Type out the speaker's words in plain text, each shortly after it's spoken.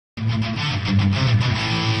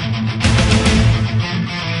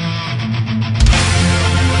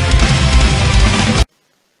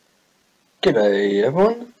G'day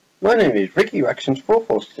everyone, my name is Ricky Reactions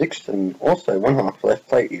 446 and also one half Let's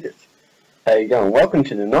Play Editors. How you going? Welcome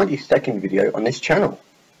to the 92nd video on this channel.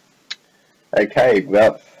 Okay,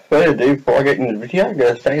 without further ado, before I get into the video, I'm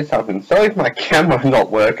going to say something. Sorry if my camera's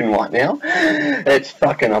not working right now. It's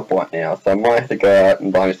fucking up right now, so I might have to go out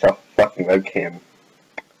and buy myself a fucking webcam.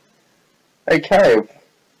 Okay.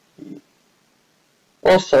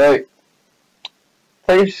 Also,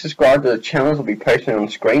 please subscribe to the channels will be posted on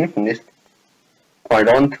screen from this point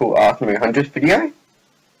on till after my 100th video.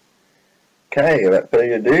 Okay, without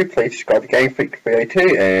further ado, please subscribe to Game Freak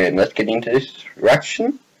 302 and let's get into this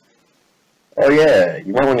reaction. Oh yeah,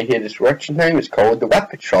 you might want to hear this reaction name. It's called The Rat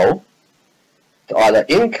Patrol. It's either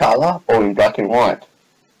in colour or in black and white.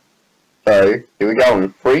 So, here we go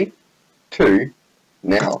in 3, 2,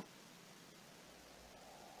 now.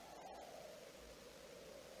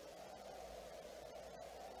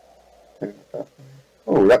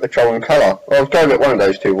 Oh, Rat Patrol in colour. Well, I was going to get one of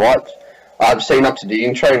those two whites. I've seen up to the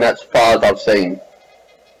intro and that's as far as I've seen.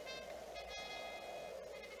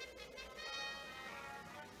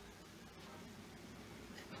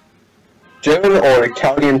 German or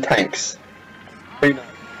Italian tanks? Who knows?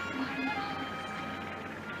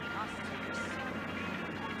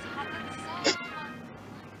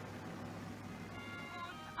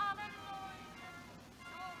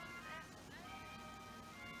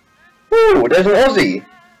 Ooh, there's an Aussie!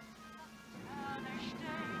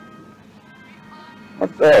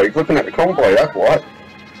 Oh, he's looking at the convoy, that's what.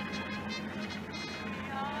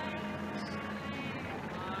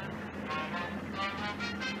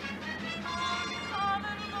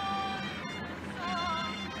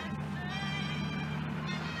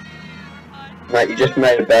 Mate, you just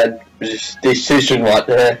made a bad decision right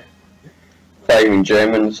there. Saving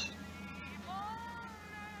Germans.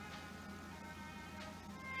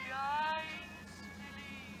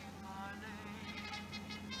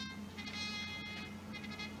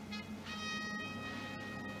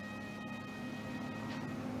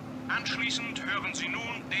 Anschließend hören Sie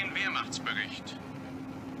nun den Wehrmachtsbericht.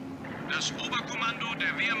 Das Oberkommando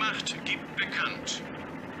der Wehrmacht gibt bekannt.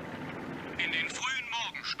 In den frühen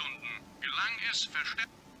Morgenstunden gelang es verstärkt.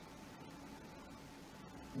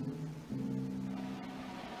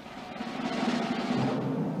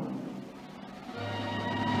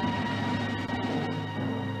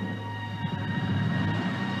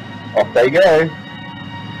 Off they go.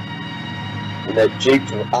 With their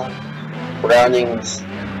jeeps and Brownings.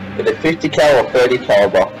 With a 50 cal or 30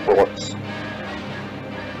 caliber bullets.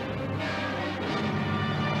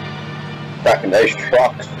 Back in those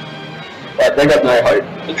trucks. But they got no hope.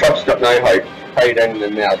 The truck's got no hope. Paid in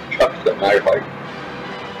them now. The truck's got no hope.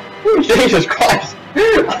 Ooh, Jesus Christ!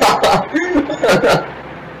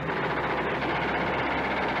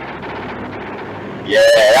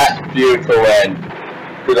 Yeah, that's beautiful and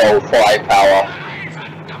good old firepower.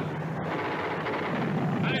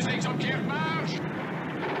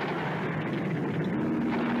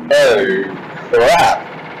 Oh, crap.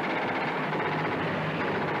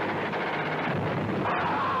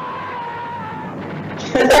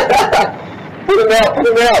 Put him out, put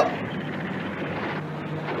him out.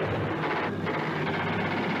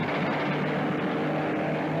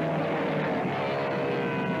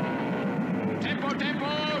 Tempo,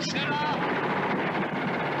 tempo, schneller.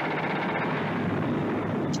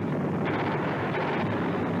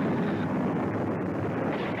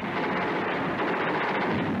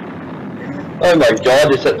 Oh my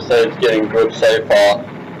god, this episode's getting good so far.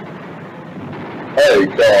 Oh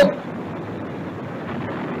god.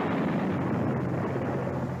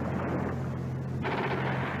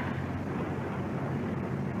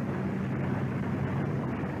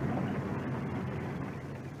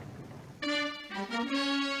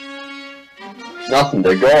 Nothing,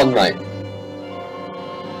 they're gone, mate.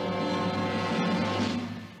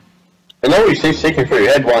 And all you see sticking through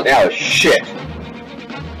your head right now is shit.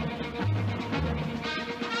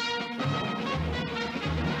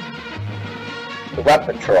 The Rat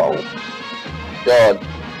Patrol. God.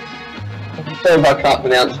 Sorry if I can't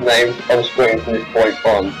pronounce names on screen from this point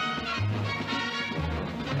on.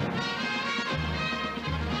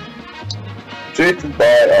 Drifted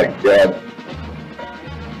by, oh god.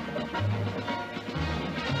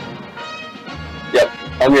 Yep,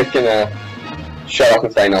 I'm just gonna shut up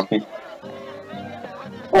and say nothing.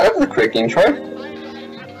 Oh, that was a quick intro.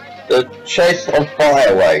 The chase of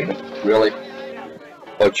fire away, really.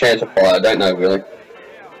 Or chance of fire, I don't know really.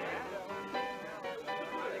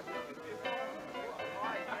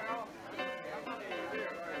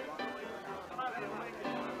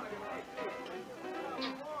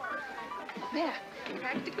 There,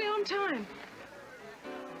 practically on time.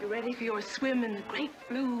 You ready for your swim in the great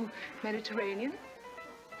blue Mediterranean?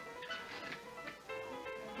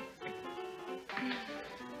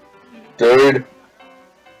 Dude.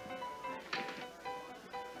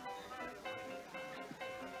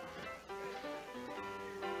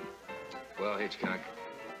 Well, Hitchcock.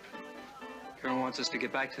 Colonel wants us to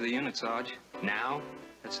get back to the unit, Sarge. Now?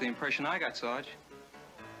 That's the impression I got, Sarge.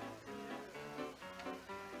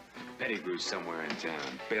 Pettigrew's somewhere in town.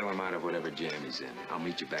 Bail him out of whatever jam he's in. I'll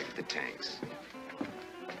meet you back at the tanks.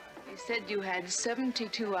 You said you had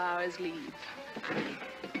 72 hours leave.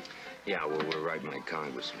 Yeah, well, we're right, my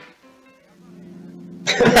congressman.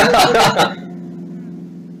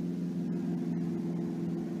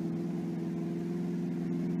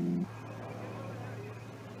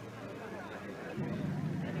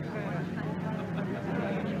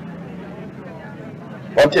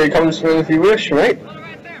 Up to your comments if you wish, mate.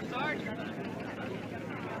 Right there, Sarge.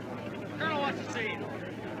 Colonel wants to see you.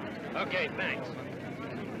 Okay, thanks.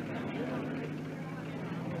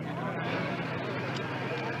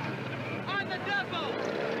 On the double!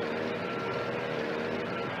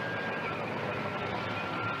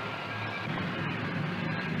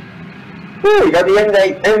 Oh, you got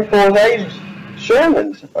the M4s,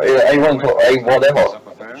 Shermans. A1 or A whatever.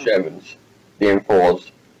 Shermans. The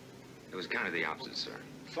M4s. It was kind of the opposite, sir.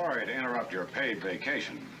 Sorry to interrupt your paid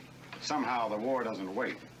vacation. Somehow the war doesn't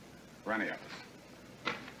wait for any of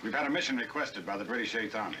us. We've had a mission requested by the British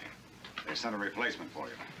 8th Army. They sent a replacement for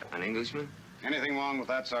you. An Englishman? Anything wrong with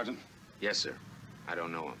that, Sergeant? Yes, sir. I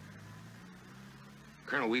don't know him.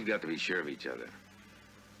 Colonel, we've got to be sure of each other.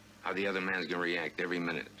 How the other man's gonna react every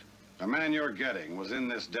minute. The man you're getting was in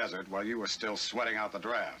this desert while you were still sweating out the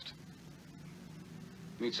draft.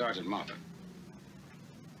 Meet Sergeant Moffitt.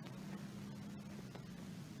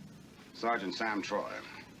 Sergeant Sam Troy.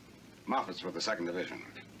 Moffitt's with the 2nd Division.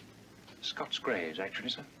 Scots Graves, actually,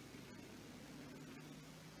 sir.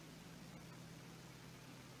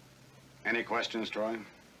 Any questions, Troy?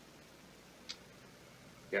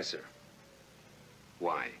 Yes, sir.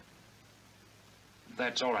 Why?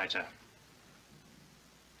 That's all right, sir.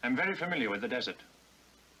 I'm very familiar with the desert.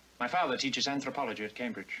 My father teaches anthropology at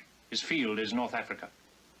Cambridge. His field is North Africa.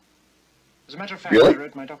 As a matter of fact, Really? I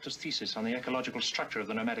wrote my doctor's thesis on the ecological structure of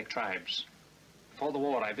the nomadic tribes. Before the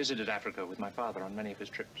war, I visited Africa with my father on many of his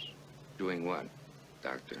trips. Doing what,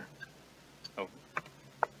 Doctor? Oh,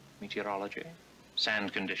 meteorology,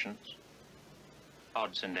 sand conditions,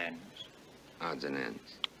 odds and ends. Odds and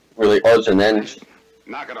ends. Really odds and ends.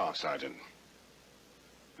 Knock it off, Sergeant.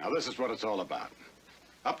 Now, this is what it's all about.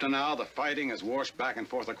 Up to now, the fighting has washed back and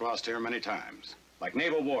forth across here many times, like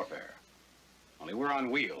naval warfare. Only we're on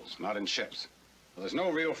wheels, not in ships. So there's no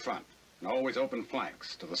real front, and always open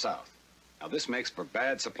flanks to the south. Now, this makes for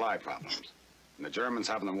bad supply problems, and the Germans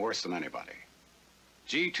having them worse than anybody.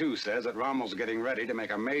 G2 says that Rommel's getting ready to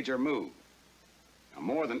make a major move. Now,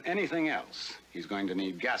 more than anything else, he's going to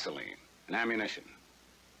need gasoline and ammunition.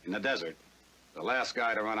 In the desert, the last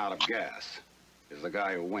guy to run out of gas is the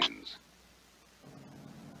guy who wins.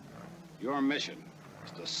 Your mission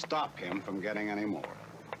is to stop him from getting any more.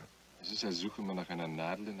 Es ist, als suche man nach einer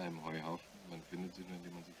Nadel in einem Heuhaufen. Man findet sie nur,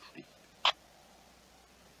 indem man sie sticht.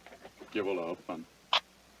 Jawohl, Hauptmann.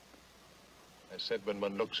 I said when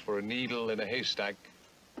one looks for a needle in a haystack,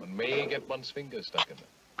 one may get one's finger stuck in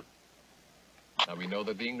it. Now we know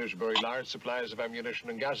that the English bury large supplies of ammunition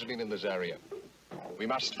and gasoline in this area. We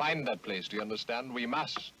must find that place, do you understand? We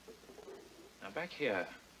must. Now, back here,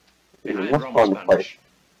 It's behind not Rommel's fun bunch, place.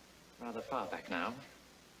 rather far back now,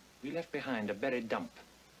 we left behind a buried dump.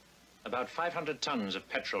 About 500 tons of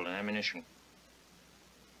petrol and ammunition.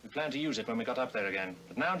 We planned to use it when we got up there again.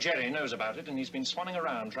 But now Jerry knows about it, and he's been swanning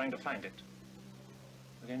around trying to find it.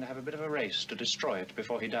 We're going to have a bit of a race to destroy it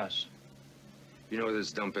before he does. You know where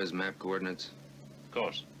this dump is, map coordinates? Of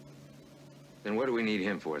course. Then what do we need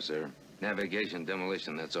him for, sir? Navigation,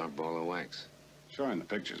 demolition, that's our ball of wax. Showing the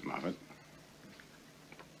pictures, Moffitt.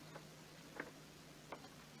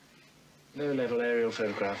 Low-level aerial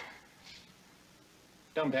photograph.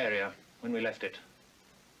 Dump area, when we left it.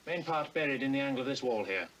 Main part buried in the angle of this wall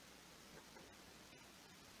here.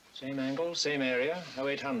 Same angle, same area,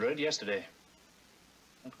 0800 yesterday.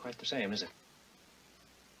 Not quite the same, is it?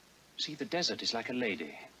 See, the desert is like a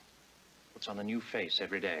lady. Puts on a new face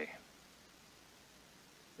every day.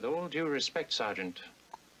 With all due respect, Sergeant,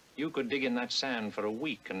 you could dig in that sand for a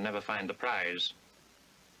week and never find the prize.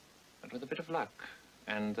 But with a bit of luck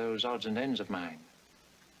and those odds and ends of mine,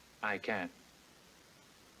 I can.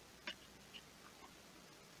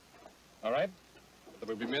 All right. There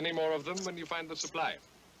will be many more of them when you find the supply.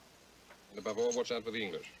 And above all, watch out for the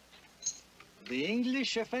English. The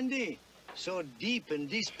English, Effendi? So deep in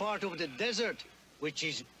this part of the desert, which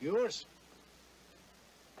is yours?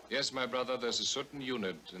 Yes, my brother, there's a certain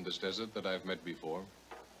unit in this desert that I've met before.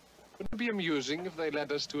 Wouldn't it be amusing if they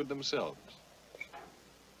led us to it themselves?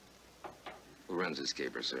 Who runs this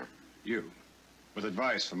caper, sir? You, with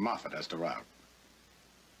advice from Moffitt as to route.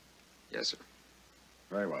 Yes, sir.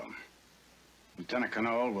 Very well. Lieutenant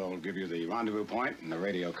Canole will give you the rendezvous point and the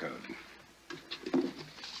radio code.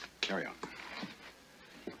 Carry on.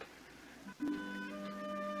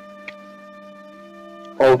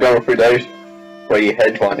 All going through those where your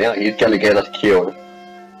head's right now, he's gonna get us killed.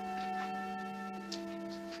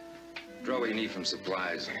 Draw what you need from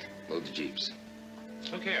supplies. Load the jeeps.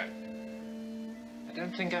 Look here. I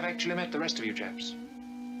don't think I've actually met the rest of you chaps.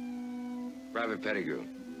 Private Pettigrew.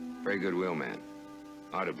 Very good wheelman.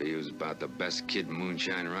 Ought to be. He was about the best kid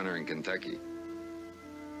moonshine runner in Kentucky.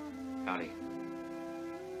 Howdy.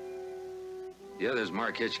 The other's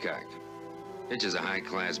Mark Hitchcock. Hitch is a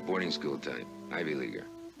high-class boarding school type. Ivy Leaguer.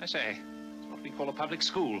 I say, it's what we call a public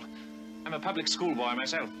school. I'm a public school boy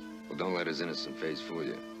myself. Well, don't let his innocent face fool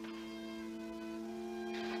you.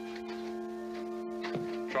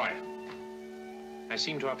 Troy, I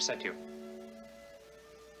seem to upset you.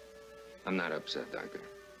 I'm not upset, Doctor.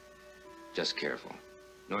 Just careful.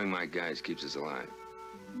 Knowing my guys keeps us alive.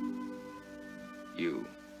 You,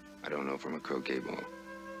 I don't know from a croquet ball.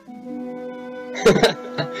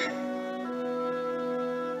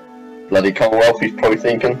 Bloody Commonwealth, he's probably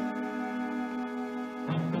thinking.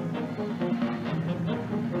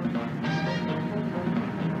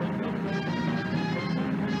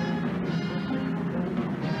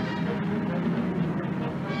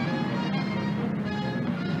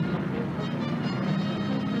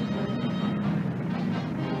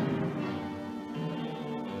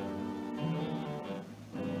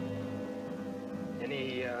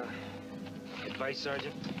 Any, advice,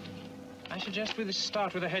 Sergeant? I suggest we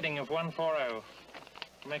start with a heading of 140.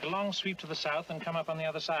 Make a long sweep to the south and come up on the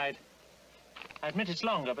other side. I admit it's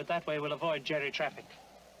longer, but that way we'll avoid Jerry traffic.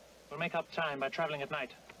 We'll make up time by traveling at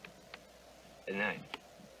night. At night?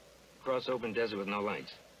 Cross open desert with no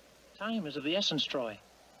lights. Time is of the essence, Troy.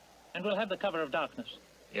 And we'll have the cover of darkness.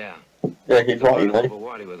 Yeah. Yeah, he's right, you know. Over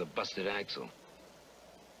Waddy with a busted axle.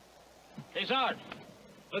 Hey, Sarge.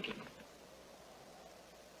 Looky.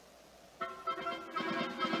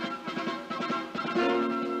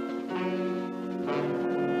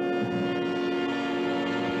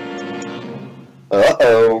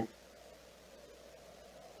 Uh-oh.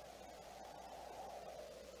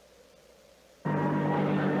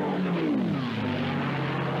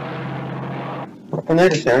 I know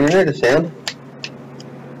the sound, I know the sound.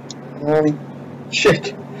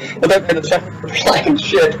 Shit. I don't know the sound for playing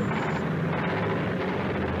shit.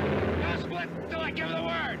 Now, Split, do I give the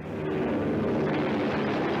word?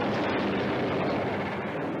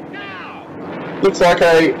 Now! Looks like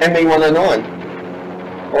a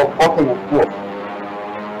ME-109. Or possible what?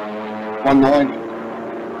 190.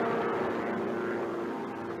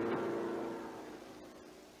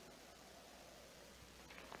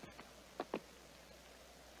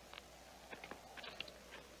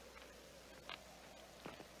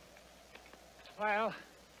 Well,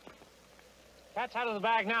 cat's out of the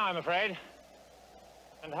bag now, I'm afraid.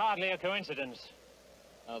 And hardly a coincidence.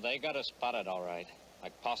 Oh, they got us spotted, all right.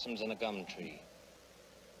 Like possums in a gum tree.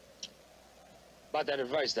 About that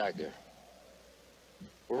advice, Doctor.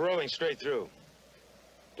 We're rowing straight through.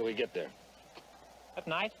 Till we get there. At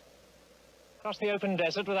night? Across the open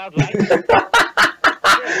desert without lights?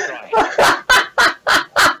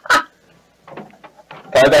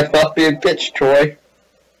 Oh, that must be a bitch, Troy.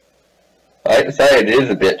 I hate to say it is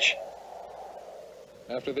a bitch.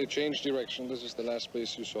 After they changed direction, this is the last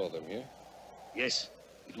place you saw them, yeah? Yes,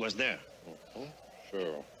 it was there.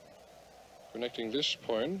 Sure. Connecting this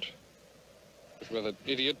point with where that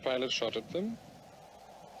idiot pilot shot at them.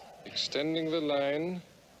 Extending the line.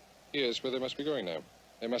 Here's where they must be going now.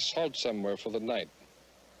 They must halt somewhere for the night.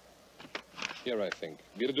 Here, I think.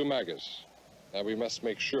 Vira do Magas. Now we must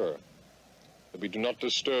make sure that we do not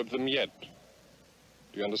disturb them yet.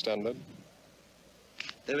 Do you understand that?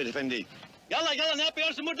 David, Effendi. Yalla, yalla, ne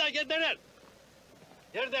yapıyorsun burada? Gel.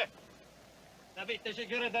 Yerde. Tabii,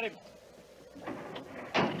 teşekkür ederim.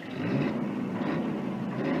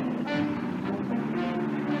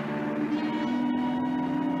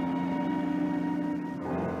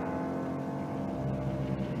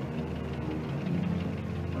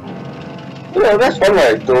 Yeah, that's one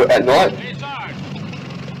way to do it at night. Hey, Sarge.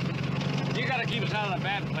 You gotta keep us out of the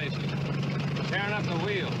bad places. Tearing up the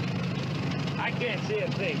wheels. I can't see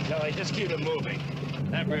a thing, so I just keep it moving.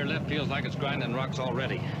 That rear left feels like it's grinding rocks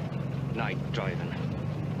already. Night driving.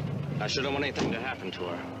 I shouldn't want anything to happen to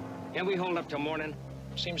her. Can't we hold up till morning?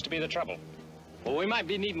 Seems to be the trouble. Well, we might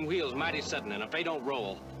be needing wheels mighty sudden, and if they don't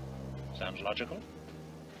roll... Sounds logical.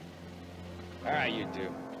 All right, you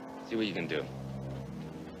two. See what you can do.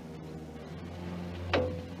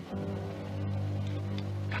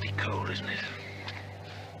 Bloody cold, isn't it?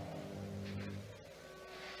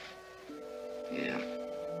 Yeah.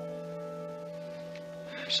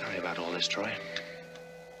 I'm sorry about all this, Troy.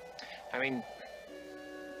 I mean,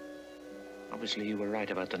 obviously you were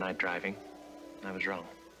right about the night driving. I was wrong.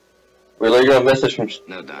 Relay your message from...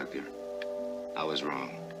 No, Doctor. I was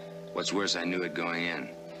wrong. What's worse, I knew it going in.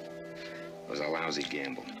 It was a lousy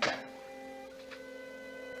gamble.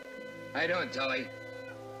 How you doing, Tully?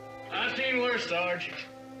 I've seen worse, Sarge.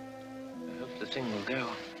 I hope the thing will go.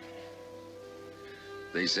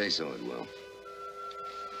 They say so it will.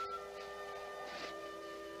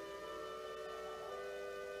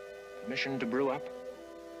 Permission to brew up?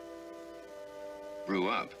 Brew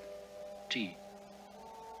up? Tea.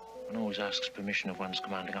 One always asks permission of one's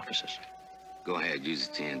commanding officers. Go ahead, use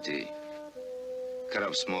the TNT. Cut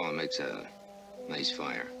up small and makes a nice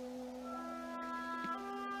fire.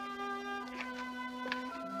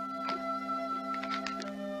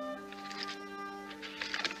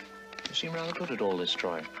 You seem rather good at all this,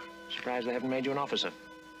 Troy. Surprised they haven't made you an officer.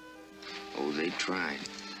 Oh, they tried.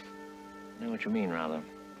 I know what you mean, rather.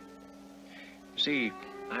 You see,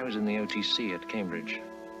 I was in the OTC at Cambridge.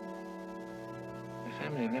 My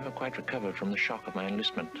family have never quite recovered from the shock of my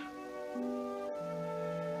enlistment.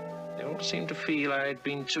 They all seemed to feel I'd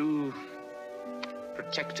been too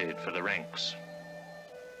protected for the ranks.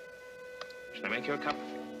 Should I make you a cup?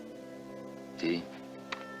 Tea?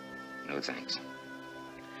 No, thanks.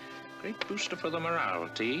 Great booster for the morale,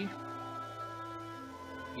 tea.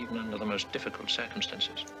 Even under the most difficult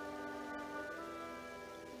circumstances.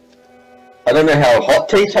 I don't know how hot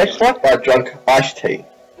tea tastes like, but I drank iced tea.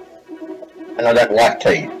 And I don't like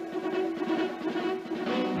tea.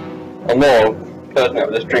 I'm more a person that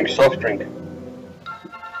would just drink soft drink.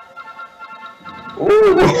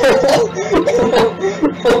 Ooh!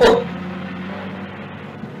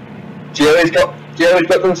 Jerry's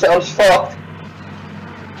got themselves fucked.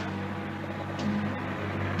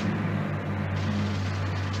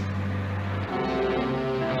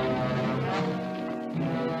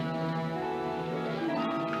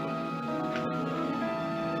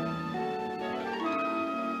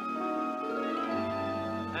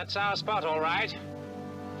 That's our spot, all right.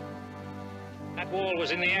 That wall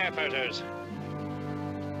was in the air photos.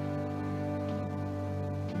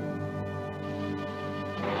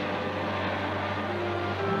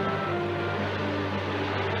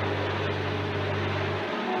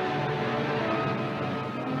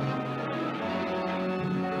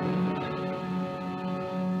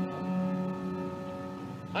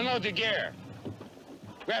 Unload the gear.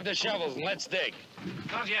 Grab the shovels and let's dig.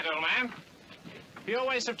 Not yet, old man. Pure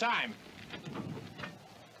waste of time.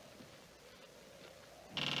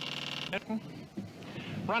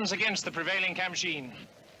 Runs against the prevailing camsheen.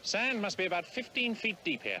 Sand must be about 15 feet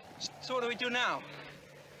deep here. So what do we do now?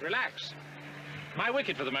 Relax. My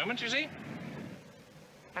wicket for the moment, you see?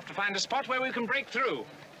 Have to find a spot where we can break through.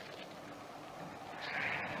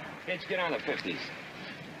 Let's get on the 50s.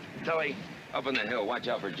 Tully, up on the hill, watch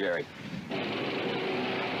out for Jerry.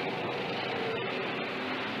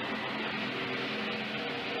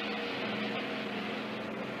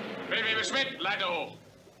 Baby Schmidt, Leiter hoch.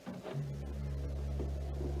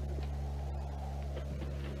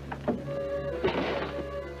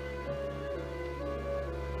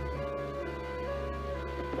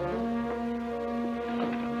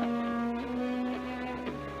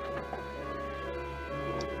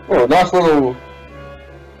 Oh, nice little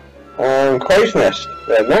crow's nest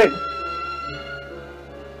there, mate.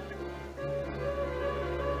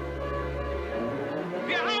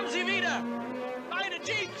 Wir haben sie wieder! Beide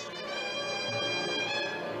Jeeps!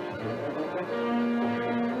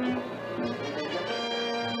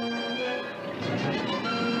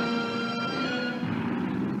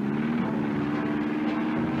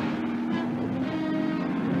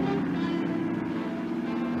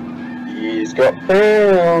 He's got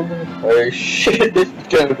found. Oh shit, this is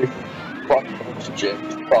gonna be fucking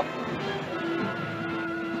jammed. Fuck.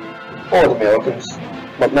 All the Americans,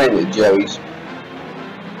 but mainly Jerry's.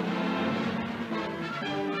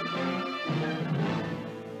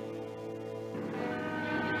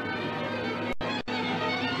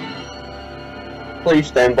 Please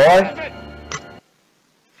stand by.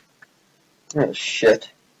 Oh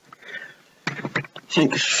shit.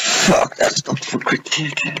 Think fuck, that's not for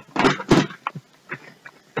critique.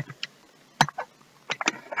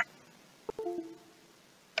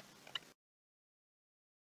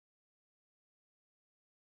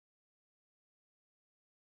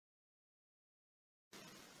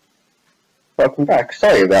 Welcome back.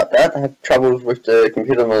 Sorry about that. I had troubles with the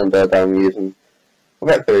computer monitor that I'm using.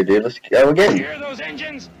 Without further ado, let's go again. Hear those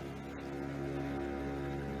engines?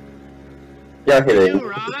 Go ahead, You,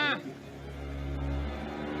 rather.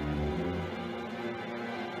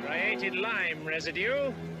 Striated lime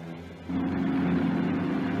residue.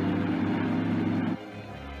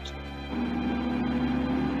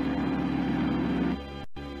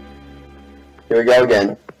 Here we go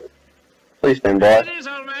again. Please stand by. It is,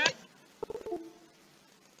 old man.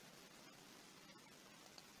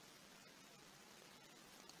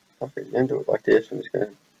 Okay, you're going to do it like this. I'm just going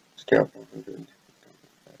to scale up 100.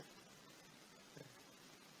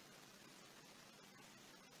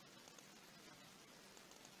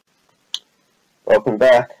 Welcome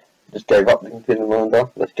back. Just gave up the computer monitor.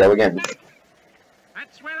 Let's go again.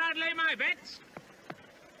 That's where I'd lay my bets.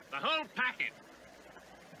 The whole packet.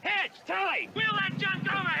 Hitch, Tully, wheel that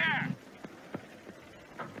junk over here.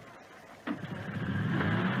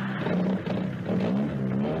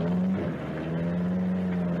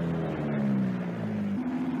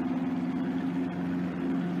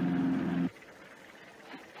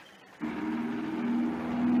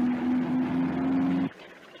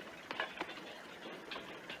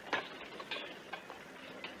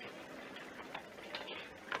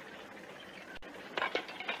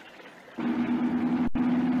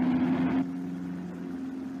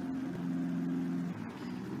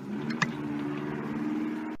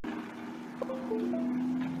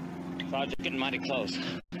 Sarge, you're getting mighty close.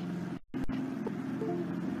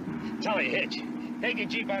 Tully, Hitch, take your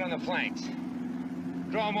jeep out on the flanks.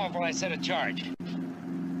 Draw him off while I set a charge.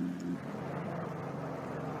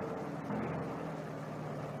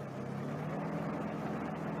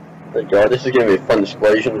 There you go. This is going to be a fun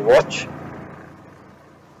explosion to watch.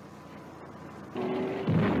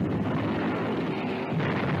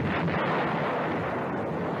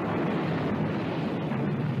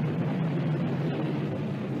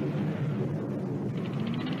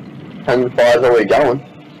 And fires are we going?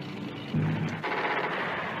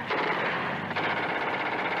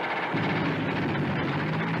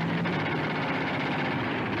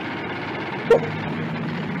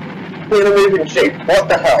 We're in a moving shape. What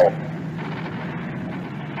the hell?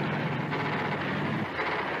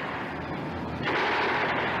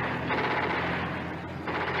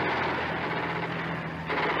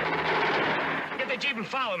 Get the jeep and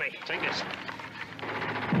follow me. Take this.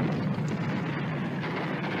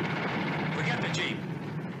 Forget the jeep.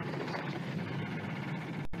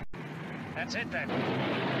 That's it then.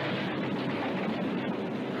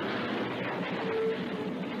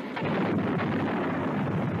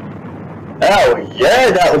 Oh yeah,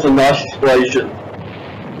 that was a nice explosion.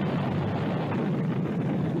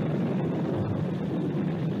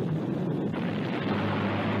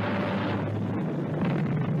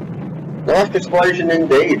 Nice explosion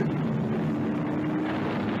indeed.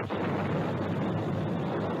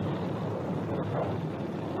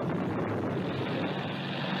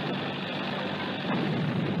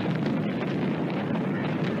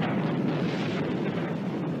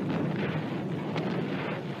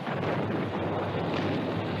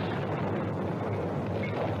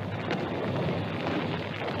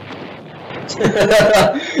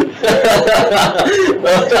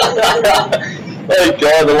 Oh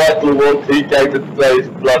god, I like the Lord T came to those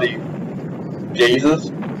bloody Jesus.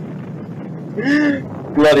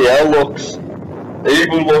 Bloody hell looks.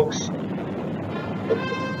 Evil looks.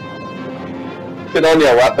 Get on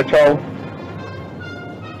your lap, Patrol.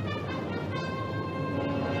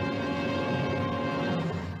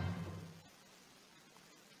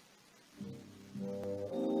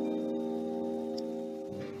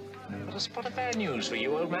 Got a spot of bad news for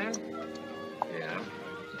you, old man. Yeah?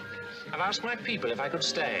 I've asked my people if I could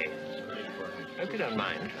stay. Hope you don't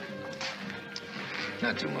mind.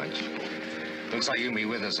 Not too much. Looks like you'll be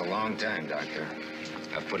with us a long time, Doctor.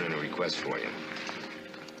 I've put in a request for you.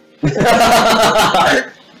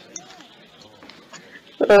 I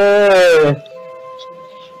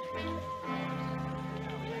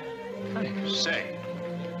say.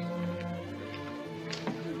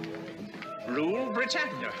 Rule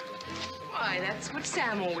Britannia. Why, that's what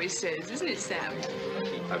Sam always says, isn't it, Sam?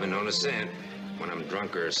 I've been known to say it when I'm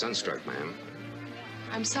drunk or sunstruck, ma'am.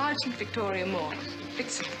 I'm Sergeant Victoria Moore.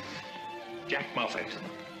 Vixen. Jack Moffitt,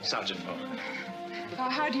 Sergeant Moore. Oh,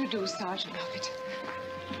 how do you do, Sergeant Moffitt?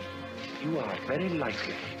 You are very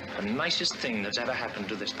likely the nicest thing that's ever happened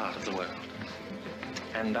to this part of the world.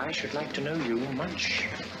 And I should like to know you much,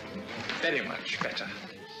 very much better.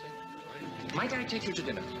 Might I take you to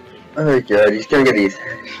dinner? Oh god, he's gonna get his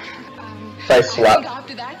face I slapped. think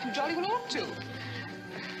after that, you jolly well ought to.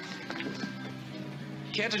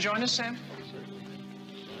 Care to join us, Sam?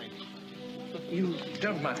 You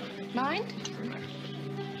don't mind? Mind?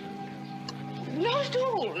 Not at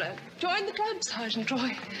all. Join the club, Sergeant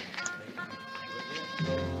Troy.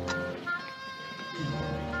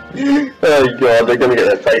 Oh god, they're gonna get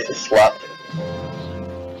their faces slapped.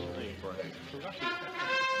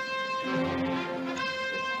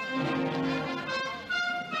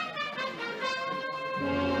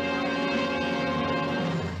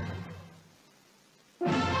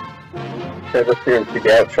 Okay, let's hear the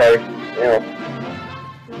outro now.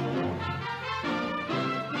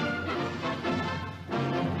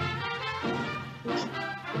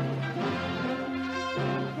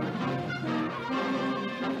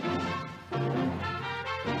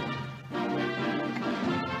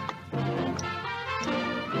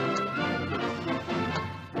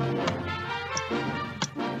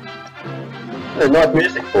 There's nice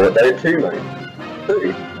music for it though too, mate.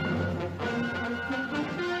 Too.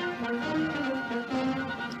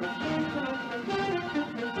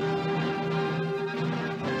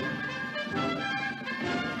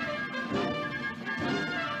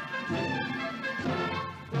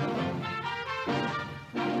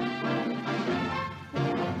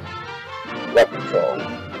 Rock control.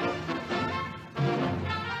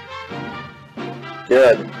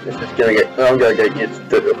 Good. This is gonna get. I'm gonna get used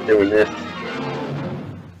to doing this.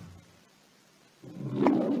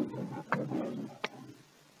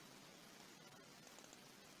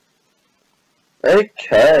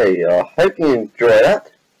 Okay, I hope you enjoy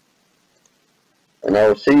that, and I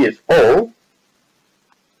will see you all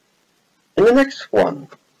in the next one.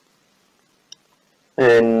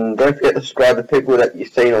 And don't forget to subscribe to people that you've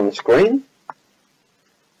seen on the screen.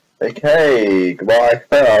 Okay, goodbye,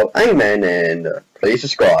 farewell, amen, and please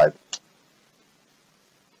subscribe.